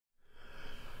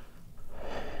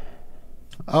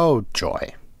Oh,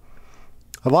 joy.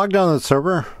 I logged on the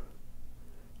server,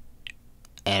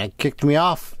 and it kicked me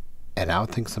off, and now it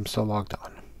thinks I'm still logged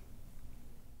on.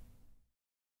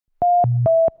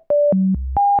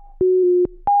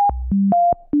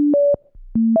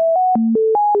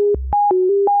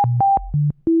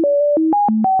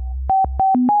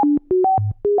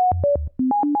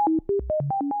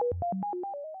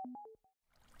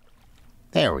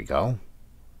 There we go.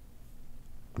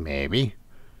 Maybe.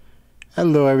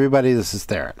 Hello everybody, this is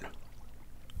Theron.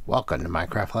 Welcome to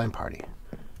Minecraft LAN Party.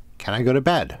 Can I go to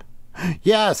bed?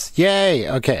 Yes!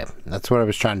 Yay! Okay, that's what I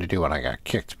was trying to do when I got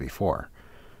kicked before.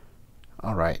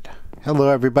 Alright. Hello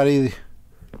everybody.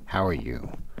 How are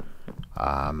you?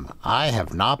 I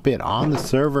have not been on the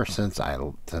server since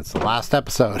the last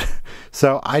episode.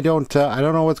 So I don't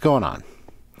know what's going on.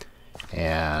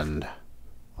 And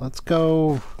let's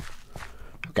go.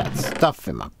 I've got stuff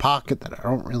in my pocket that I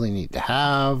don't really need to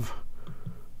have.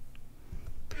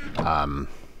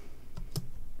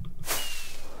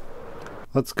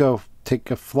 Let's go take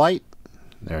a flight.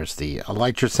 There's the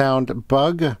ultrasound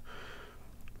bug.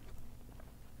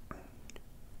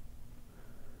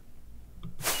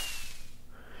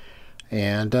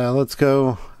 And let's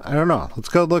go, I don't know, let's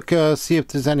go look, see if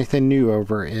there's anything new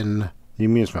over in the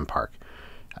amusement park.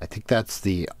 I think that's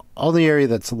the only area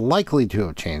that's likely to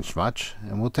have changed much.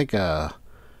 And we'll take a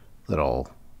little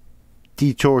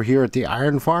detour here at the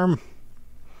iron farm.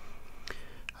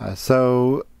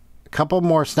 So a couple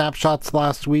more snapshots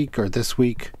last week or this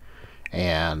week,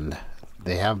 and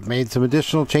they have made some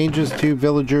additional changes to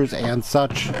villagers and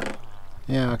such.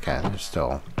 Yeah, okay, there's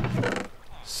still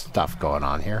stuff going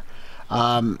on here.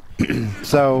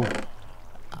 So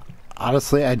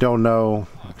honestly, I don't know.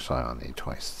 Actually, I don't need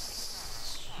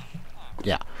twice.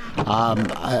 Yeah.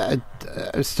 I'm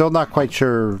still not quite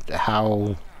sure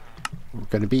how we're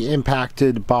going to be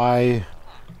impacted by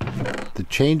the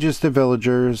changes to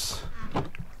villagers.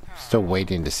 Still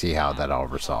waiting to see how that all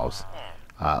resolves.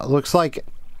 It looks like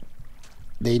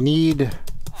they need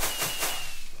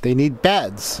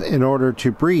beds in order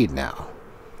to breed now.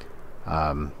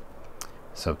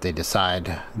 So if they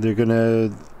decide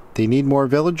they need more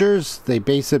villagers, they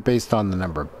base it based on the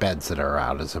number of beds that are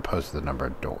out as opposed to the number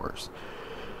of doors.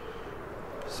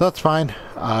 So that's fine.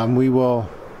 We will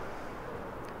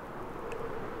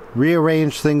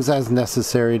rearrange things as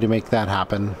necessary to make that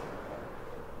happen.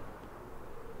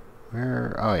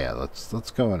 Oh yeah,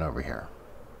 let's go in over here.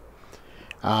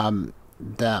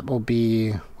 That will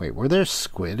be, wait, were there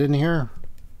squid in here?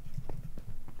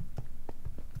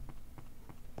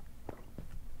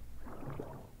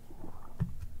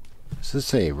 Is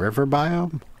this a river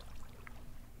biome?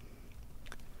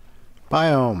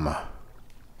 Biome.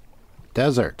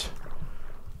 Desert.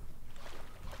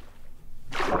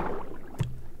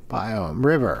 Biome.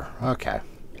 River. Okay.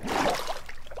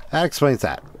 That explains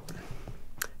that.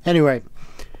 Anyway.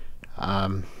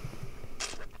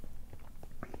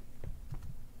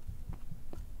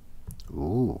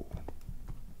 Ooh.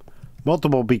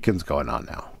 Multiple beacons going on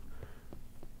now.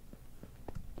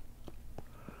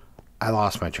 I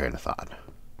lost my train of thought.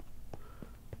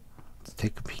 Let's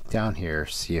take a peek down here,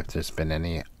 see if there's been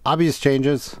any obvious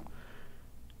changes.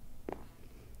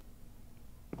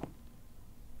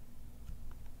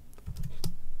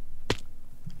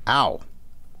 Ow.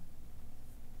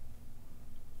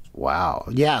 Wow.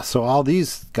 Yeah, so all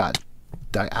these got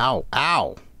dug. Ow.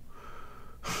 Ow.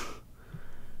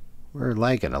 We're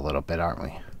lagging a little bit, aren't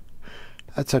we?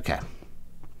 That's okay.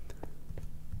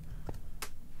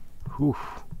 Whew.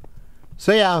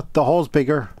 So yeah, the hole's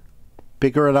bigger.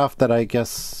 Bigger enough that I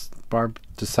guess Barb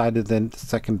decided then the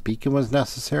second beacon was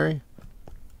necessary.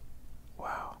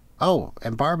 Wow. Oh,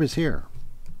 and Barb is here.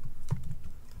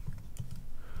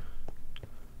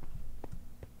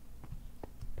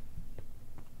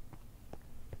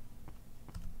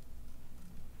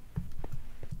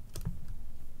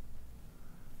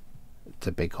 It's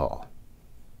a big hole.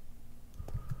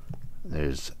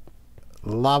 There's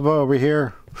lava over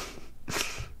here.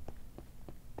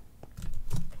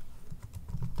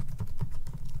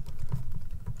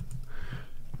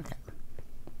 Okay.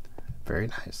 Very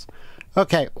nice.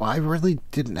 Okay, well, I really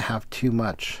didn't have too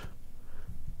much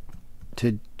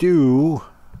to do.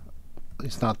 At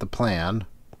least not the plan.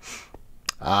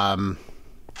 I've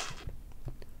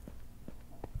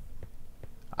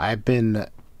been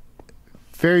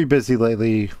very busy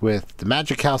lately with the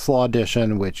Magic Castle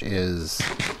audition, which is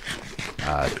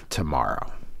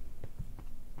tomorrow.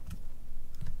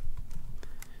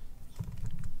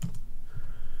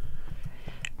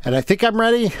 And I think I'm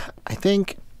ready. I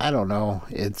don't know.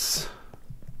 It's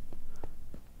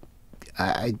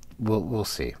we'll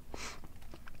see.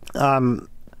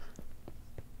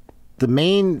 the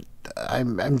main,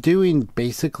 I'm doing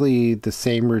basically the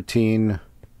same routine.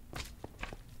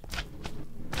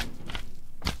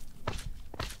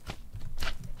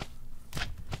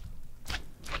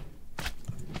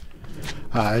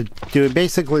 Doing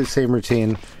basically the same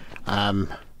routine.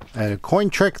 A coin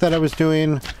trick that I was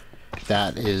doing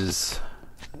that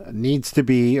needed to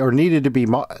be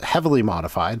heavily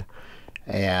modified,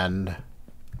 and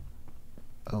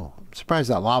oh, I'm surprised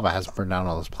that lava hasn't burned down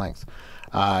all those planks.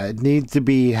 It needs to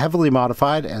be heavily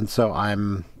modified, and so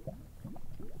I'm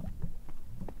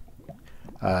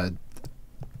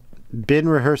been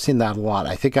rehearsing that a lot.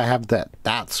 I think I have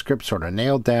that script sort of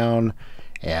nailed down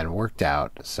and worked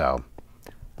out, so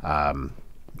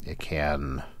it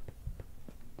can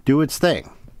do its thing.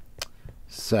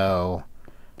 So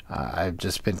I've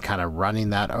just been kind of running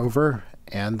that over,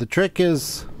 and the trick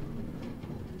is,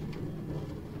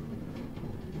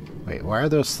 wait, why are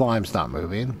those slimes not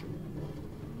moving?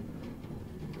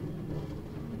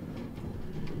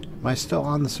 Am I still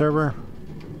on the server?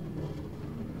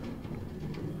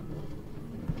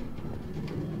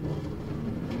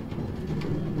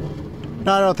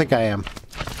 No, I don't think I am.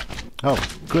 Oh,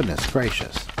 goodness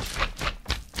gracious.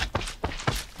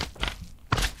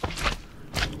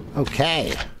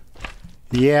 Okay.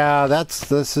 Yeah,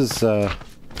 this is not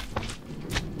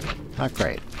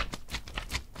great.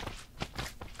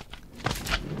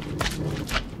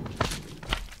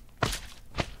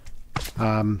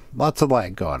 Lots of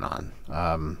lag going on.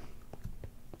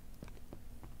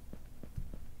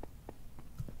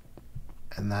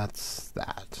 And that's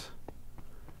that.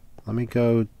 Let me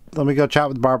go chat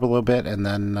with Barb a little bit, and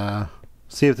then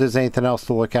see if there's anything else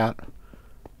to look at.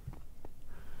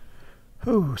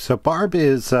 Ooh, so Barb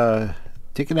is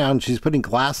digging down. She's putting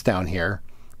glass down here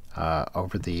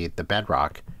over the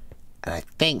bedrock, and I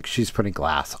think she's putting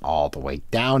glass all the way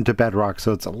down to bedrock,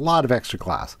 so it's a lot of extra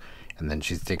glass. And then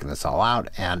she's taking this all out,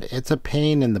 and it's a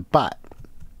pain in the butt.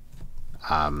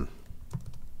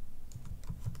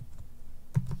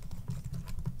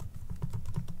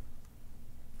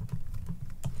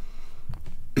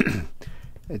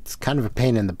 It's kind of a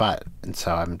pain in the butt, and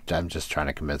so I'm just trying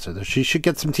to convince her that she should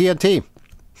get some TNT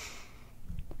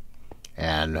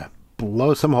and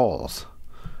blow some holes.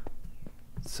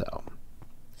 So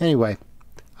anyway,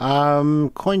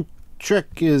 coin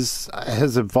trick has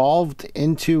evolved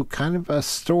into kind of a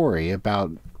story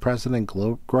about President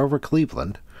Grover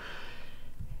Cleveland,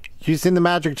 using the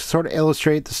magic to sort of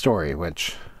illustrate the story,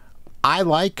 which I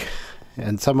like,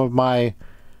 and some of my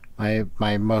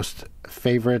most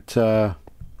favorite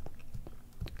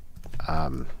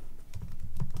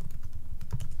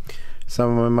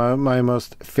some of my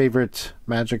most favorite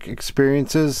magic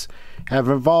experiences have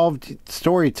involved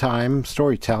storytelling,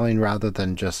 rather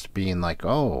than just being like,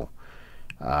 oh,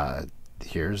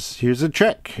 here's a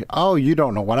trick. Oh, you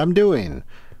don't know what I'm doing.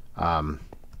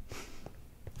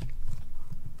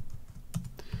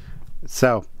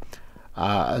 So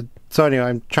anyway,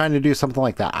 I'm trying to do something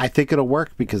like that. I think it'll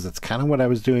work because it's kind of what I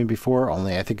was doing before,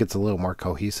 only I think it's a little more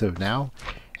cohesive now.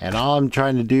 And all I'm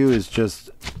trying to do is just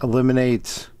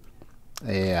eliminate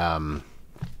a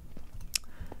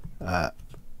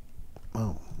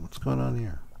oh, what's going on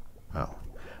here?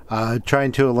 Oh,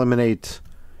 trying to eliminate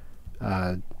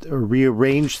or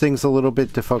rearrange things a little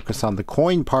bit to focus on the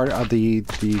coin part of the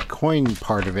coin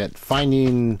part of it,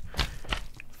 finding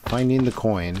the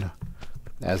coin,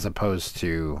 as opposed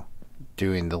to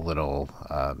doing the little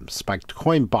spiked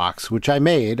coin box, which I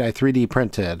 3D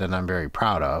printed, and I'm very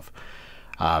proud of.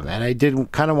 And I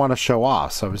did kind of want to show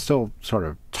off, so I would still sort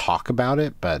of talk about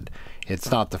it, but it's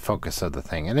not the focus of the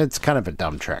thing. And it's kind of a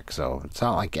dumb trick, so it's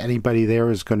not like anybody there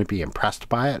is going to be impressed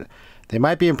by it. They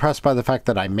might be impressed by the fact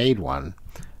that I made one,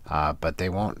 but they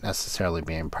won't necessarily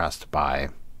be impressed by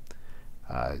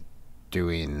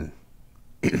doing...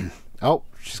 Oh,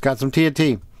 she's got some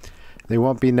TNT. They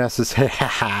won't be necessarily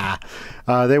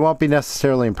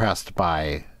impressed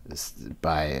by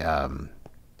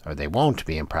or they won't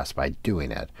be impressed by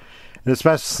doing it. And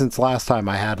especially since last time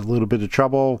I had a little bit of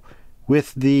trouble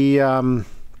with the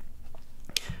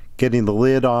getting the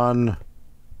lid on.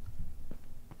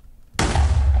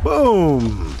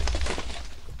 Boom!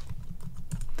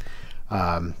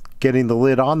 Getting the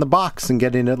lid on the box and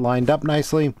getting it lined up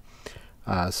nicely.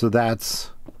 So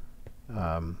that's...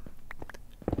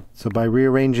 so by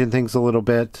rearranging things a little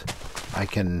bit, I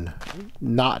can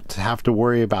not have to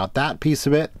worry about that piece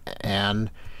of it, and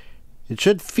it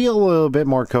should feel a little bit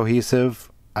more cohesive,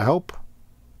 I hope.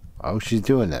 Oh, she's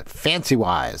doing it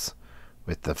fancy-wise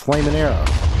with the flaming arrow.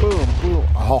 Boom, boom.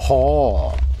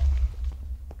 Oh,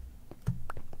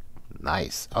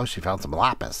 nice. Oh, she found some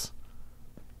lapis.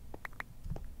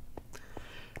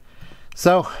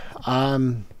 So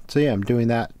yeah, I'm doing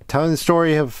that, telling the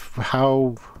story of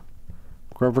how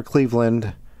Grover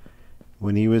Cleveland,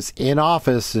 when he was in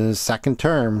office in his second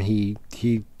term, he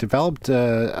developed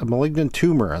a malignant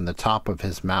tumor on the top of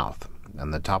his mouth, on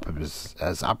the top of his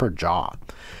upper jaw.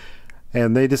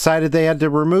 And they decided they had to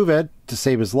remove it to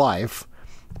save his life.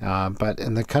 But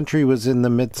the country was in the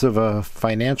midst of a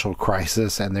financial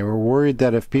crisis, and they were worried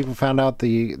that if people found out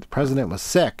the president was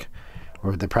sick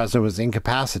or the president was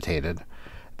incapacitated,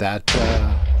 that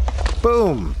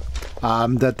boom,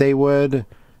 that there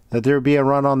would be a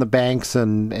run on the banks,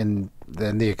 and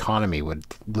then the economy would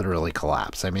literally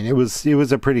collapse. I mean, it was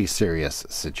a pretty serious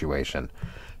situation.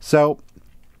 So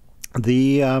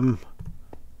they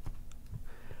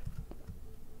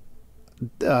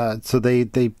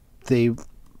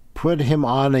put him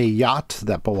on a yacht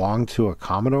that belonged to a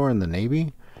Commodore in the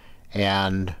Navy,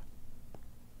 and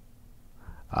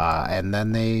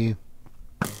then they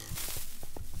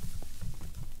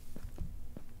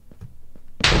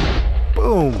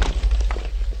boom,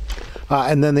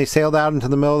 and then they sailed out into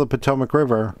the middle of the Potomac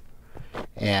River,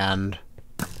 and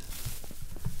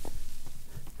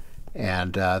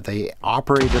they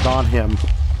operated on him.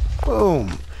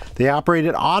 Boom. They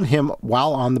operated on him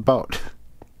while on the boat.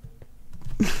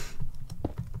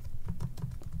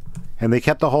 And they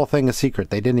kept the whole thing a secret.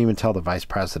 They didn't even tell the vice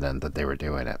president that they were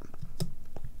doing it.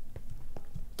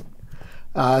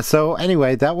 So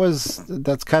anyway, that's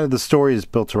kind of the story is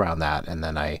built around that. And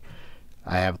then I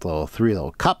have three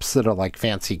little cups that are like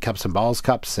fancy cups and balls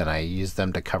cups, and I use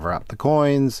them to cover up the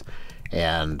coins.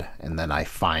 And then I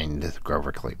find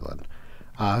Grover Cleveland.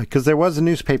 Because there was a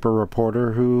newspaper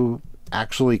reporter who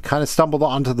actually kind of stumbled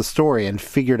onto the story and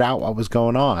figured out what was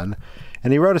going on.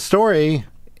 And he wrote a story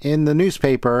in the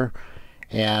newspaper,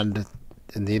 and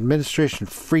the administration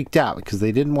freaked out because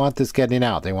they didn't want this getting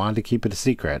out. They wanted to keep it a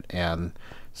secret. And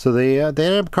so they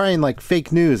ended up crying like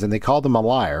fake news, and they called him a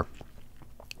liar,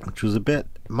 which was a bit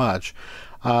much.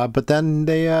 But then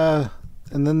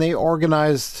they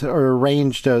organized or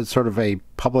arranged a sort of a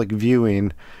public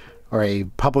viewing or a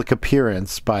public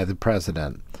appearance by the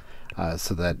president,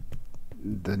 so that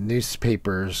the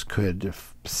newspapers could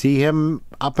see him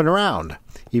up and around,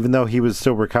 even though he was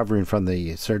still recovering from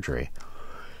the surgery.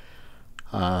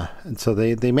 And so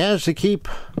they managed to keep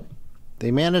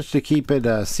it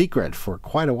a secret for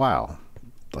quite a while,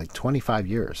 like 25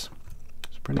 years.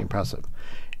 It's pretty impressive.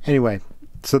 Anyway,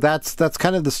 so that's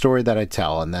kind of the story that I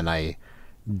tell, and then I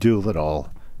do a little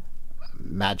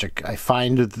magic. I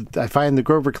find the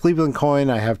Grover Cleveland coin.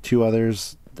 I have two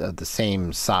others the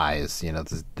same size,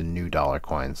 the new dollar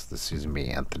coins, the Susan B.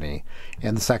 Anthony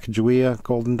and the Sacagawea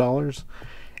golden dollars.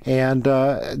 And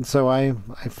so I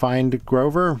find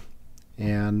Grover,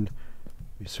 and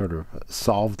we sort of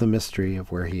solve the mystery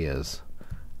of where he is.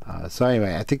 So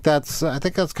anyway, I think that's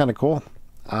kind of cool.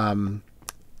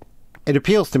 It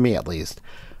appeals to me, at least.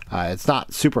 It's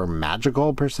not super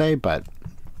magical per se, but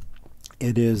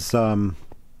it is,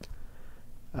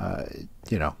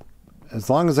 as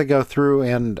long as I go through,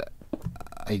 and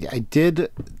I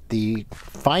did the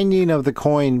finding of the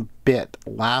coin bit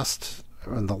in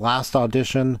the last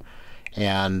audition,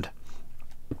 and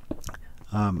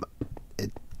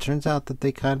it turns out that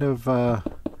they kind of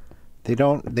they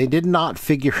did not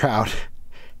figure out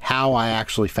how I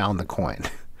actually found the coin.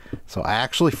 So I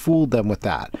actually fooled them with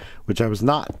that, which I was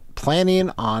not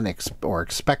planning on or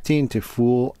expecting to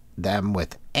fool them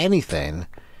with anything,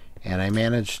 and I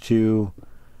managed to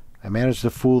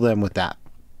fool them with that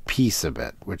piece of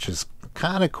it, which is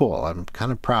kind of cool. I'm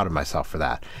kind of proud of myself for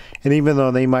that. And even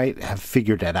though they might have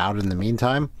figured it out in the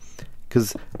meantime,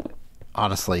 because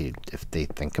honestly, if they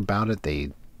think about it,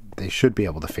 they should be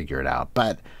able to figure it out.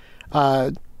 But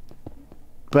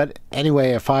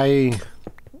anyway, if I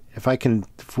can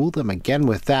fool them again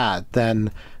with that,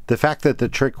 then the fact that the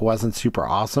trick wasn't super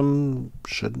awesome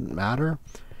shouldn't matter.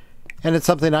 And it's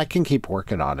something I can keep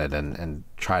working on it and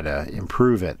try to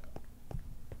improve it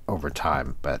over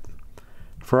time. But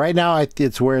for right now,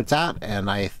 it's where it's at,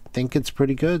 and I think it's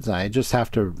pretty good. I just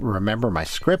have to remember my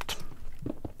script,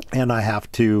 and I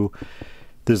have to...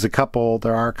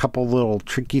 there are a couple little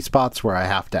tricky spots where I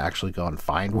have to actually go and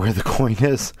find where the coin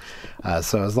is.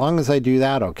 So as long as I do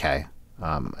that, okay,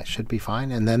 I should be fine.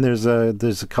 And then there's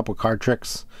a couple card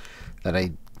tricks that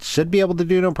I should be able to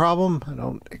do no problem. I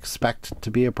don't expect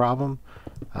to be a problem.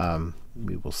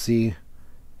 We will see,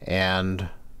 and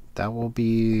that will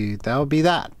be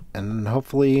that. And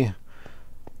hopefully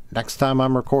next time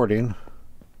I'm recording,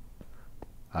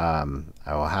 I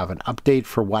will have an update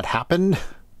for what happened,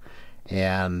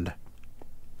 and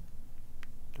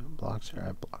blocks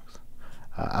or blocks.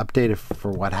 Update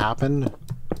for what happened,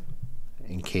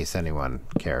 in case anyone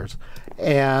cares.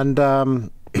 And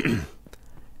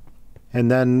and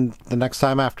then the next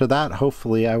time after that,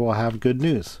 hopefully I will have good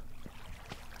news.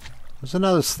 There's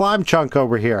another slime chunk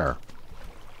over here.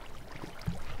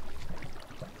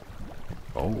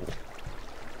 Oh.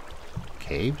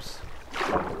 Caves?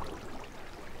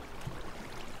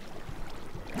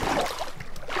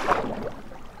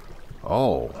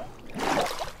 Oh.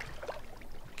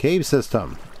 Cave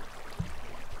system.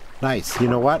 Nice. You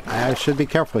know what? I should be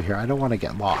careful here. I don't want to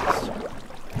get lost.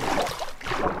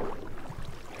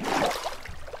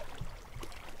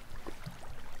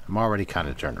 I'm already kind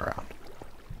of turned around.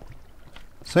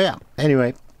 So yeah,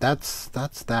 anyway, that's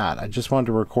that. I just wanted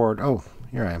to record, oh,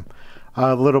 here I am,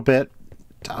 a little bit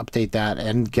to update that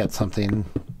and get something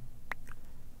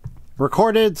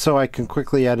recorded so I can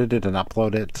quickly edit it and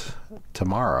upload it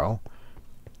tomorrow.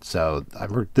 So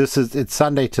it's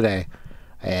Sunday today,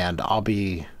 and I'll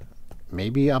be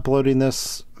maybe uploading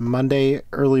this Monday,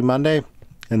 early Monday,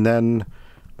 and then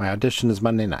my audition is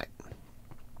Monday night.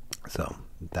 So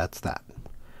that's that.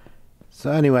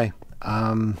 So anyway,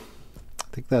 I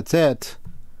think that's it.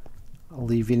 I'll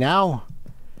leave you now.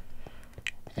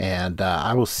 And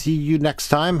I will see you next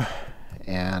time.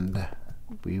 And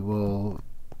we will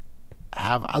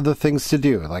have other things to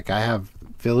do. Like I have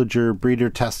villager breeder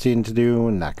testing to do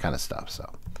and that kind of stuff.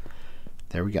 So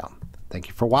there we go. Thank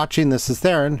you for watching. This is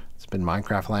Theron. It's been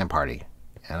Minecraft LAN Party.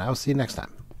 And I will see you next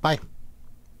time. Bye.